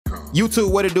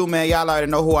YouTube, what it do, man? Y'all already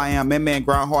know who I am. Man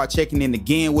Grindhard checking in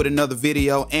again with another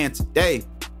video. And today,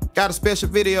 got a special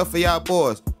video for y'all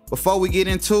boys. Before we get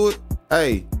into it,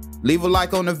 hey, leave a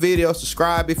like on the video,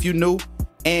 subscribe if you new.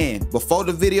 And before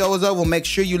the video is over, make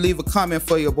sure you leave a comment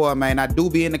for your boy, man. I do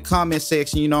be in the comment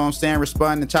section, you know what I'm saying,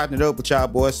 responding and chopping it up with y'all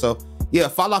boys. So yeah,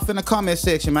 follow off in the comment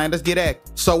section, man. Let's get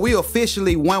active. So we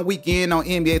officially 1 week in on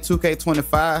NBA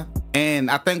 2K25,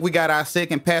 and I think we got our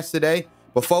second patch today.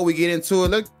 Before we get into it,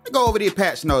 let's go over these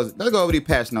patch notes. Let's go over these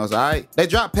patch notes, all right? They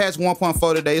dropped patch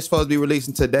 1.4 today. It's supposed to be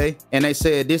releasing today. And they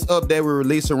said this update will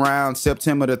release around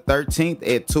September the 13th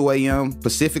at 2 a.m.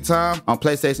 Pacific time on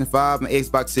PlayStation 5 and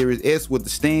Xbox Series S, with the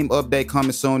Steam update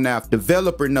coming soon now.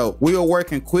 Developer note, we are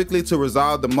working quickly to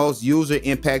resolve the most user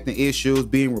impacting issues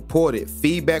being reported.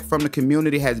 Feedback from the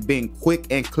community has been quick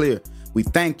and clear. We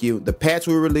thank you. The patch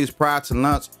we released prior to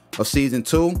launch of Season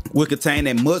 2 will contain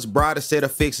a much broader set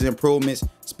of fixes and improvements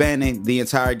spanning the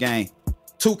entire game.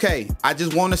 2K, I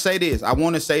just want to say this. I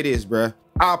want to say this, bruh.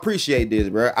 I appreciate this,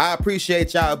 bruh. I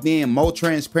appreciate y'all being more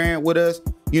transparent with us.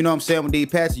 You know what I'm saying? With these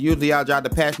patches, usually y'all drop the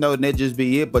patch note and that just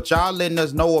be it. But y'all letting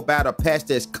us know about a patch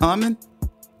that's coming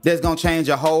that's going to change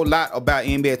a whole lot about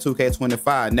NBA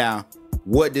 2K25. Now,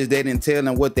 what does that entail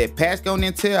and what that patch gonna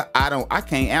entail? I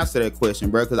can't answer that question,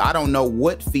 bro, because I don't know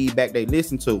what feedback they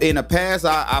listen to. In the past,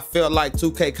 I felt like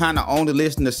 2K kind of only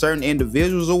listened to certain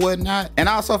individuals or whatnot, and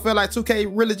I also felt like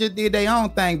 2K really just did their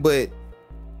own thing. But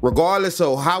regardless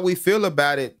of how we feel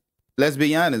about it, let's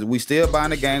be honest, we still buying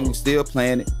the game, we still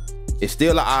playing it. It's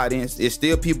still an audience. It's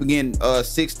still people getting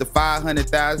 600,000 to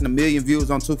 500,000, 1 million views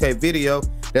on 2K video.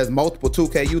 There's multiple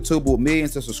 2K YouTube with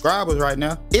millions of subscribers right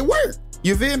now. It worked.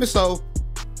 You feel me? So,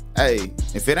 hey,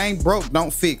 if it ain't broke,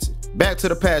 don't fix it. Back to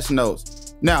the patch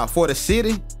notes. Now, for the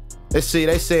city, let's see,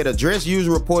 they said address user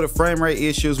reported frame rate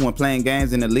issues when playing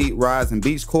games in Elite, Rise, and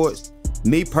Beach Courts.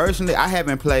 Me personally, I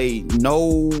haven't played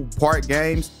no park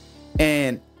games,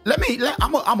 and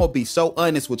I'm gonna be so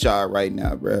honest with y'all right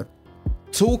now, bro.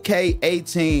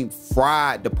 2K18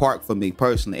 fried the park for me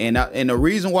personally, and the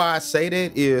reason why I say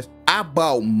that is I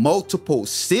bought multiple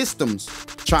systems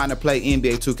trying to play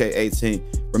NBA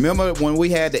 2K18. Remember when we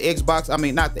had the Xbox, I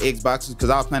mean not the Xboxes because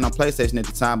I was playing on PlayStation at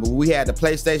the time, but we had the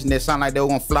PlayStation that sounded like they were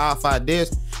gonna fly off our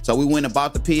disc. So we went and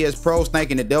bought the PS Pros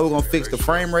thinking that they were gonna fix the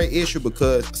frame rate issue,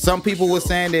 because some people were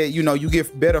saying that, you know, you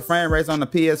get better frame rates on the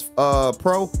PS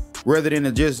Pro rather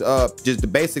than just the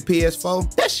basic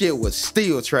PS4. That shit was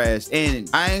still trash, and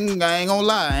I ain't gonna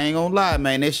lie,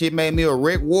 man. That shit made me a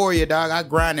rec warrior, dog. I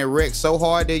grinded rec so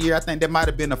hard that year. I think that might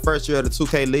have been the first year of the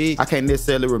 2K League. I can't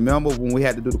necessarily remember when we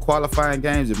had to do the qualifying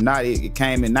games. If not, it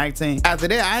came in 19. After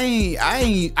that,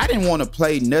 I didn't want to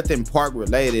play nothing park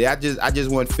related. I just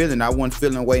wasn't feeling. I wasn't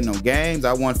feeling waiting on games.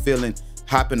 I wasn't feeling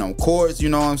hopping on courts, you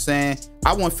know what I'm saying?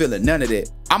 I wasn't feeling none of that.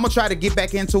 I'm gonna try to get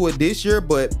back into it this year,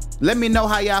 but let me know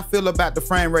how y'all feel about the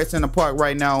frame rates in the park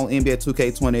right now on NBA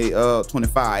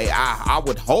 2K25. I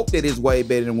would hope that it's way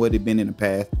better than what it's been in the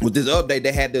past. With this update,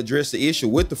 they had to address the issue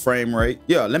with the frame rate.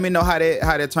 Yeah, let me know how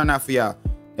that turned out for y'all.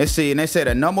 Let's see, and they said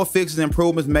a number of fixes and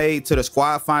improvements made to the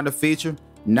Squad Finder feature.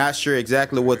 Not sure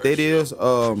exactly what that is,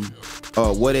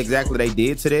 what exactly they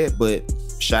did to that, but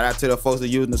shout out to the folks that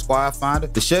using the Squad Finder.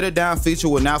 The shut it down feature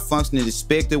will now function as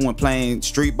expected when playing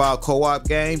street ball co-op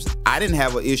games. I didn't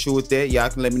have an issue with that. Y'all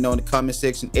can let me know in the comment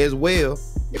section as well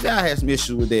if y'all had some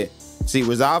issues with that. See,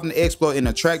 resolving the exploit in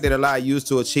a track that allow users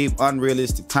to achieve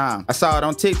unrealistic time. I saw it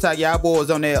on TikTok. Y'all boys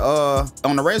on that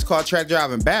on the race car track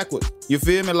driving backwards. You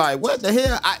feel me? Like, what the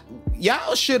hell?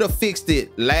 Y'all should have fixed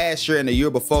it last year and the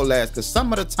year before last, because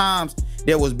some of the times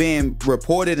that was being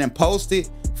reported and posted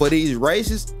for these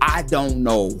races, I don't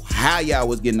know how y'all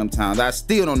was getting them times. I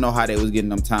still don't know how they was getting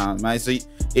them times, man. So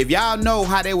if y'all know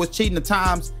how they was cheating the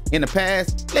times in the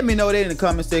past, let me know that in the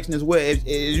comment section as well. As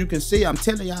you can see, I'm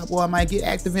telling y'all, boy, I might get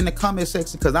active in the comment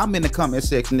section, because I'm in the comment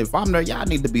section. If I'm there, y'all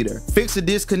need to be there. Fix a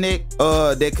disconnect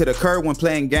that could occur when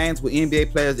playing games with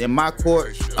NBA players in my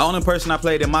court. The only person I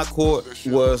played in my court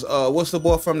was what's the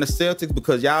boy from the Celtics,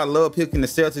 because y'all love picking the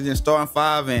Celtics in starting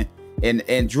five,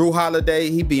 and Drew Holiday,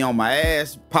 he be on my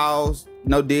ass. Pause,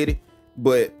 no diddy.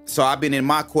 But so I've been in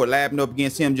my court labbing up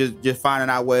against him, just finding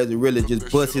out ways to really just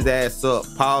bust his ass up.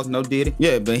 Pause, no diddy.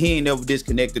 Yeah, but he ain't never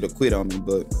disconnected or quit on me.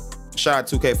 But shout out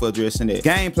 2K for addressing that.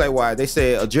 Gameplay wise, they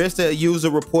said address the user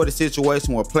reported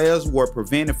situation where players were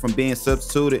prevented from being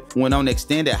substituted when on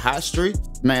extended hot streak.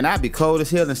 Man, I'd be cold as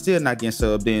hell and still not getting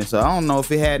subbed in. So I don't know if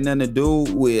it had nothing to do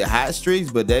with hot streaks,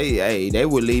 but they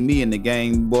would leave me in the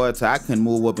game, boy, till I couldn't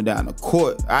move up and down the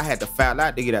court. I had to foul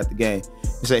out to get out the game.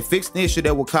 They say fix the issue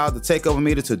that will cause the takeover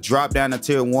meter to drop down to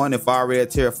tier 1 if already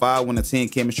at tier 5 when the team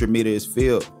chemistry meter is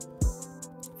filled.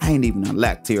 I ain't even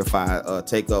unlocked tier 5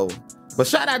 takeover. But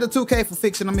shout out to 2K for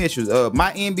fixing them issues.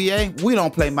 My NBA, we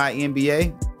don't play my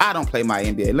NBA. I don't play my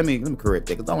NBA. Let me correct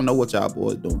that, because I don't know what y'all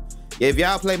boys doing. If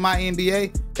y'all play my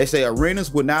NBA, they say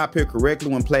arenas would not appear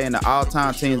correctly when playing the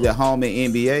all-time teams at home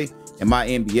in NBA. In my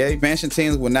NBA, expansion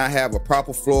teams will not have a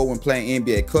proper floor when playing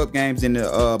NBA Cup games in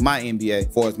the my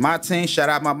NBA. For my team, shout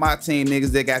out my team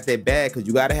niggas that got that bag, because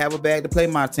you got to have a bag to play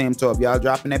my team. So if y'all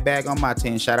dropping that bag on my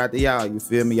team, shout out to y'all. You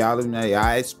feel me? Y'all,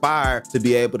 I aspire to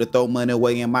be able to throw money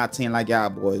away in my team like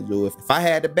y'all boys do. If I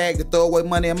had the bag to throw away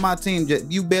money in my team,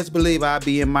 you best believe I'd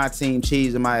be in my team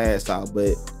cheesing my ass off.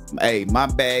 But hey, my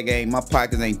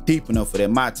pockets ain't deep enough for that.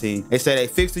 My team, they say they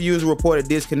fixed the user reported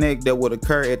disconnect that would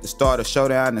occur at the start of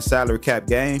Showdown and salary cap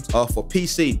games for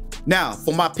PC. Now,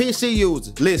 for my PC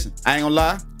users, listen, I ain't gonna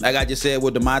lie. Like I just said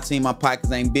with my team, my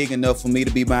pockets ain't big enough for me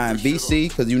to be buying VC,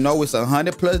 because you know it's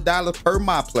 $100+ per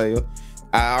my player.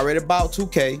 I already bought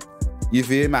 2K. You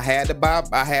feel me? I had to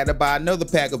buy another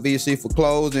pack of VC for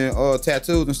clothes and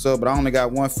tattoos and stuff, but I only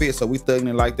got one fit, so we thugging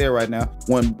it like that right now.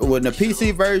 When the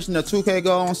PC version of 2K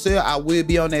go on sale, I will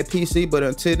be on that PC, but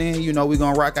until then, you know, we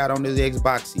gonna rock out on this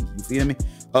Xbox. You feel me?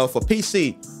 For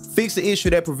PC, fix the issue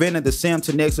that prevented the sim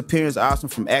to next appearance option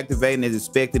from activating as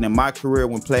expected in my career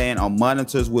when playing on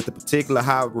monitors with a particular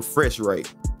high refresh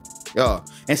rate. Yeah,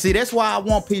 and see, that's why I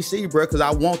want PC, bro, because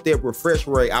I want that refresh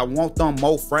rate. I want them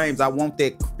more frames. I want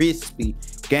that crispy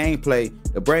gameplay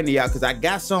to bring to y'all, because I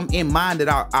got something in mind that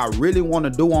I really want to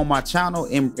do on my channel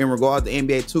in regards to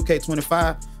NBA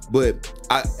 2K25, but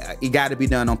it got to be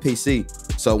done on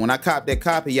PC. So when I cop that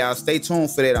copy, y'all stay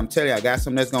tuned for that. I'm telling you, I got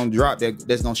something that's gonna drop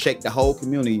that's gonna shake the whole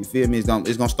community. You feel me? It's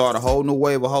gonna start a whole new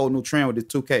wave, a whole new trend with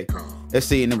the 2K. Let's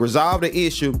see, and to resolve the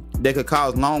issue that could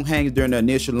cause long hangs during the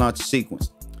initial launch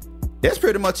sequence. That's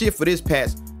pretty much it for this patch.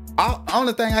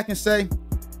 Only thing I can say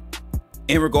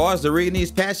in regards to reading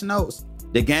these patch notes,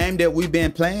 the game that we've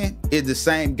been playing is the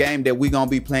same game that we're gonna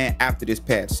be playing after this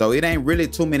patch. So it ain't really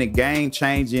too many game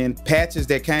changing patches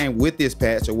that came with this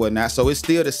patch or whatnot. So it's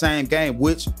still the same game,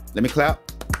 which, let me clap.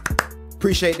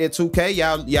 Appreciate that 2K,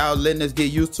 y'all letting us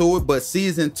get used to it. But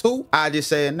season 2, I just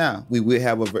say it now, we will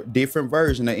have a different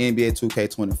version of NBA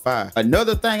 2K25.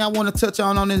 Another thing I want to touch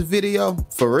on this video,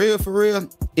 for real,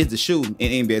 is the shooting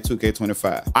in NBA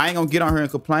 2K25. I ain't gonna get on here and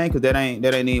complain, because that ain't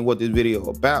even what this video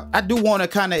about. I do want to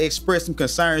kind of express some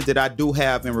concerns that I do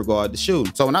have in regard to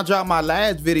shooting. So when I dropped my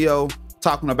last video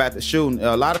talking about the shooting,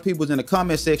 a lot of people was in the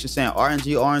comment section saying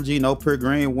RNG, no pure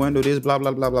green window, this blah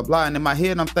blah blah blah blah. And in my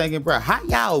head I'm thinking, bro, how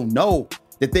y'all know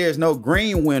that there's no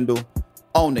green window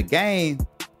on the game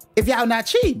if y'all not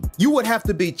cheating? You would have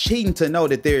to be cheating to know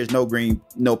that there is no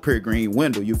pure green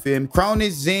window. You feel me?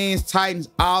 Cronies, Zens, Titans,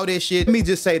 all this shit. Let me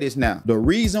just say this now. The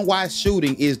reason why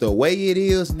shooting is the way it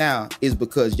is now is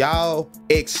because y'all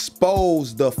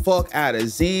exposed the fuck out of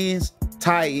Zens,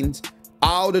 Titans,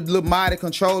 all the little modded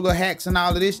controller hacks and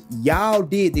all of this. Y'all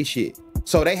did this shit.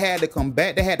 So they had to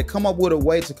combat, they had to come up with a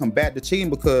way to combat the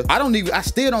cheating, because I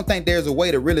still don't think there's a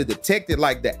way to really detect it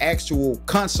like the actual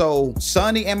console.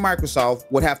 Sony and Microsoft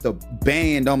would have to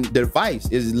ban them. The device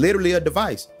is literally a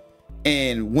device.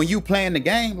 And when you playing the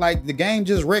game, like the game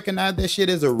just recognize that shit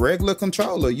as a regular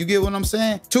controller. You get what I'm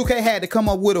saying? 2K had to come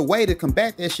up with a way to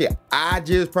combat that shit. I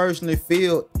just personally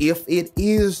feel if it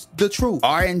is the truth,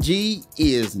 RNG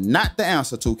is not the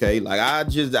answer, 2K. Like I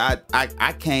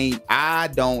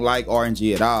don't like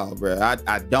RNG at all, bro.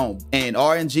 I don't. And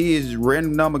RNG is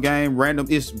random number game.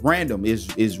 It's random.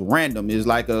 It's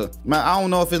like I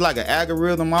don't know if it's like an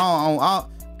algorithm.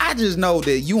 I just know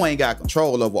that you ain't got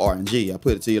control over RNG. I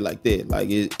put it to you like that. Like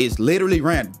it's literally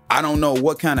random. I don't know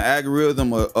what kind of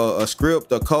algorithm or a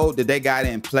script or code that they got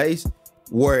in place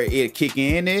where it kick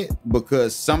in it,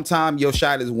 because sometimes your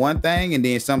shot is one thing, and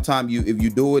then sometimes if you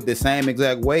do it the same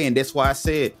exact way. And that's why I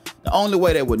said the only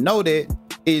way they would know that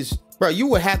is, bro, you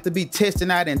would have to be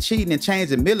testing out and cheating and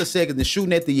changing milliseconds and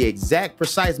shooting at the exact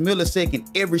precise millisecond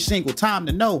every single time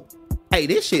to know, hey,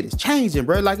 this shit is changing,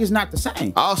 bro. Like, it's not the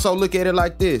same. I also look at it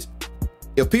like this.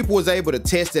 If people was able to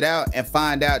test it out and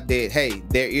find out that, hey,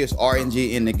 there is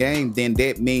RNG in the game, then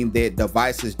that means that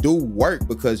devices do work,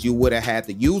 because you would have had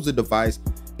to use the device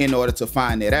in order to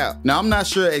find that out. Now, I'm not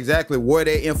sure exactly where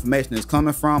that information is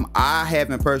coming from. I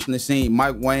haven't personally seen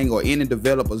Mike Wang or any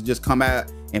developers just come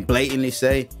out and blatantly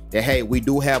say that, hey, we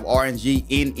do have RNG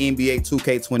in NBA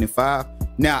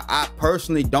 2K25. Now, I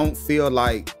personally don't feel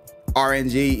like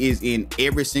RNG is in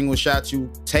every single shot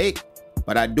you take,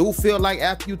 but I do feel like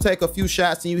after you take a few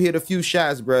shots and you hit a few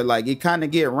shots, bro, like it kind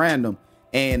of get random.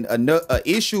 And a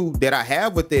issue that I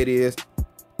have with it is,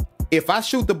 if I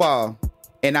shoot the ball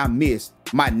and I miss,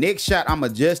 my next shot I'm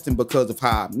adjusting because of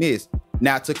how I missed.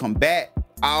 Now, to combat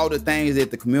all the things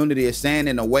that the community is saying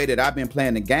in the way that I've been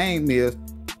playing the game is,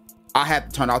 I have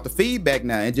to turn off the feedback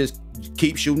now and just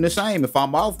keep shooting the same. If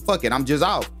I'm off, fuck it, I'm just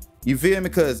off. You feel me?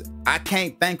 Because I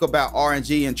can't think about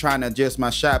RNG and trying to adjust my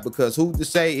shot, because who's to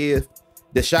say if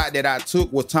the shot that I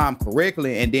took was timed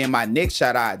correctly and then my next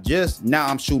shot I adjust, now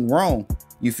I'm shooting wrong.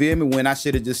 You feel me? When I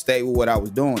should have just stayed with what I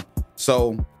was doing.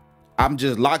 So I'm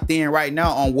just locked in right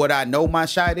now on what I know my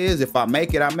shot is. If I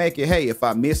make it, I make it. Hey, if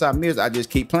I miss, I miss. I just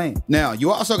keep playing. Now,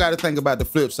 you also got to think about the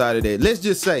flip side of that. Let's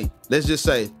just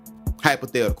say,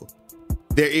 hypothetical,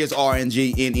 there is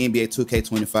RNG in NBA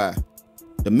 2K25.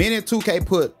 The minute 2K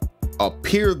put a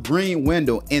pure green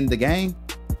window in the game,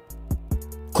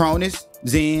 Cronus,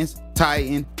 Zens,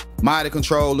 Titan, modded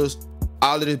controllers,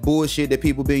 all of this bullshit that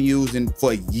people been using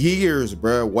for years,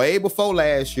 bro, way before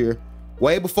last year,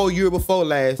 way before year before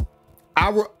last.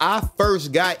 I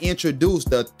first got introduced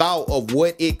the thought of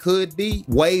what it could be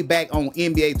way back on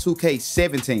NBA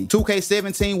 2K17.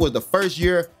 2K17 was the first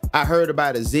year I heard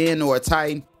about a Zen or a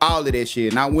Titan, all of that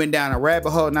shit. And I went down a rabbit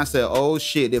hole and I said, oh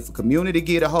shit, if a community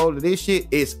get a hold of this shit,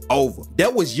 it's over.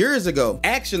 That was years ago.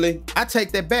 Actually, I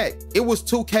take that back. It was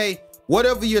 2K,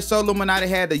 whatever year Soluminati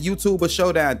had the YouTuber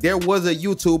showdown, there was a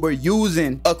YouTuber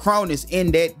using a Cronus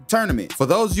in that tournament. For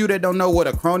those of you that don't know what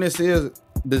a Cronus is,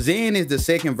 the Zen is the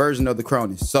second version of the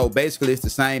Cronus. So basically it's the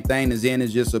same thing. The Zen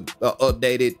is just a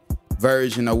updated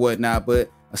version or whatnot, but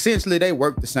essentially they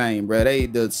work the same, bro.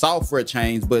 The software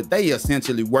changed, but they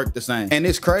essentially work the same. And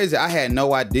it's crazy, I had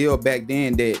no idea back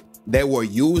then that they were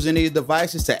using these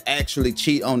devices to actually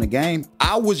cheat on the game.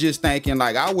 I was just thinking,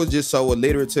 like, I was just so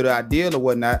illiterate to the idea or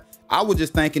whatnot. I was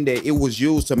just thinking that it was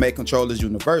used to make controllers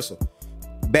universal.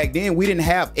 Back then, we didn't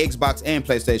have Xbox and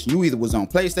PlayStation. You either was on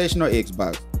PlayStation or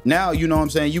Xbox. Now, you know what I'm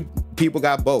saying? People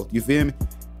got both, you feel me?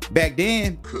 Back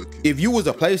then, if you was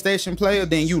a PlayStation player,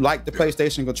 then you liked the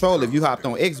PlayStation controller. If you hopped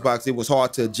on Xbox, it was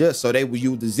hard to adjust. So they would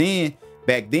use the Zen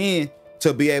back then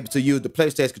to be able to use the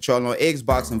PlayStation controller on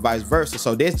Xbox and vice versa.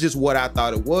 So that's just what I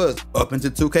thought it was up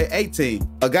until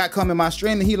 2K18. A guy come in my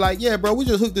stream and he like, yeah, bro, we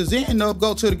just hooked the Zen up,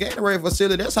 go to the Gatorade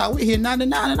facility. That's how we hit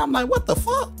 99. And I'm like, what the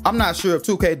fuck? I'm not sure if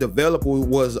 2K developer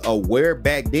was aware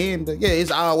back then, but yeah, it's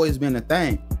always been a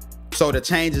thing. So the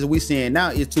changes we seeing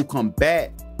now is to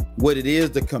combat what it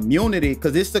is, the community,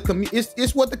 because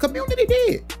it's what the community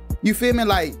did. You feel me?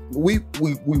 Like we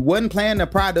wasn't playing the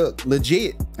product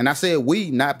legit. And I said we,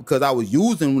 not because I was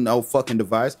using no fucking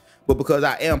device, but because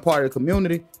I am part of the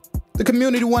community. The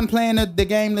community wasn't playing the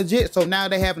game legit. So now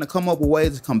they're having to come up with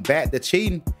ways to combat the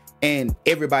cheating and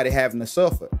everybody having to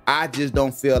suffer. I just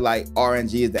don't feel like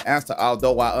RNG is the answer,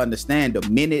 although I understand the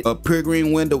minute a pure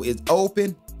green window is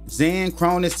open, Zen,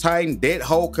 Cronus, Titan, that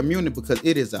whole community, because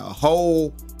it is a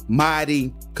whole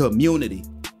mighty community.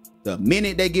 The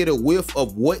minute they get a whiff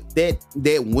of what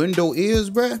that window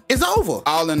is, bruh, it's over.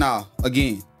 All in all,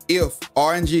 again, if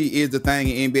RNG is the thing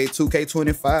in NBA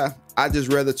 2K25, I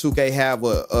just rather 2K have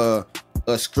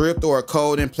a script or a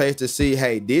code in place to see,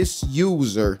 hey, this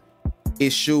user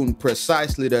is shooting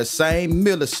precisely the same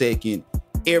millisecond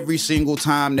every single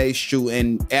time they shoot,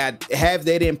 and have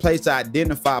that in place to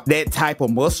identify that type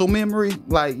of muscle memory.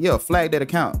 Like, yeah, flag that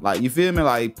account. Like, you feel me?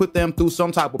 Like, put them through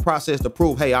some type of process to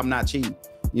prove, hey, I'm not cheating.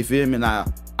 You feel me? Now,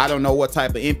 I don't know what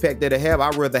type of impact that'll have.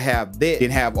 I'd rather have that than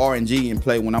have RNG in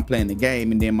play when I'm playing the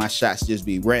game and then my shots just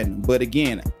be random. But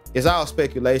again, it's all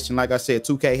speculation. Like I said,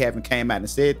 2K haven't came out and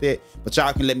said that, but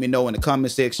y'all can let me know in the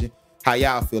comment section how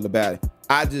y'all feel about it.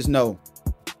 I just know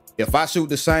if I shoot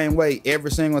the same way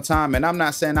every single time, and I'm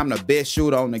not saying I'm the best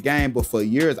shooter on the game, but for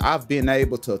years I've been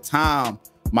able to time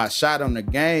my shot on the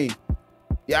game.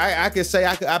 Yeah, I can say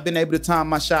I've been able to time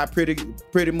my shot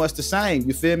pretty much the same.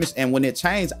 You feel me? And when it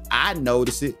changed, I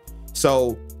notice it.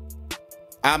 So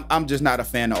I'm just not a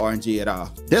fan of RNG at all.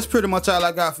 That's pretty much all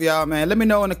I got for y'all, man. Let me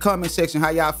know in the comment section how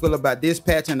y'all feel about this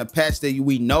patch and the patch that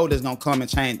we know that's gonna come and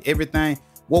change everything.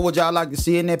 What would y'all like to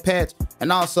see in that patch?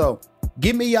 And also,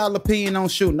 give me y'all opinion on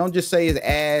shooting. Don't just say it's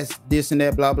ass, this and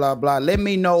that, blah, blah, blah. Let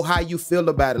me know how you feel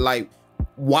about it. Like,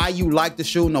 why you like the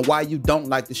shooting or why you don't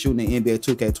like the shooting in NBA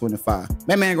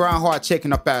 2K25. Man, Grind Hard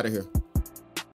checking up out of here.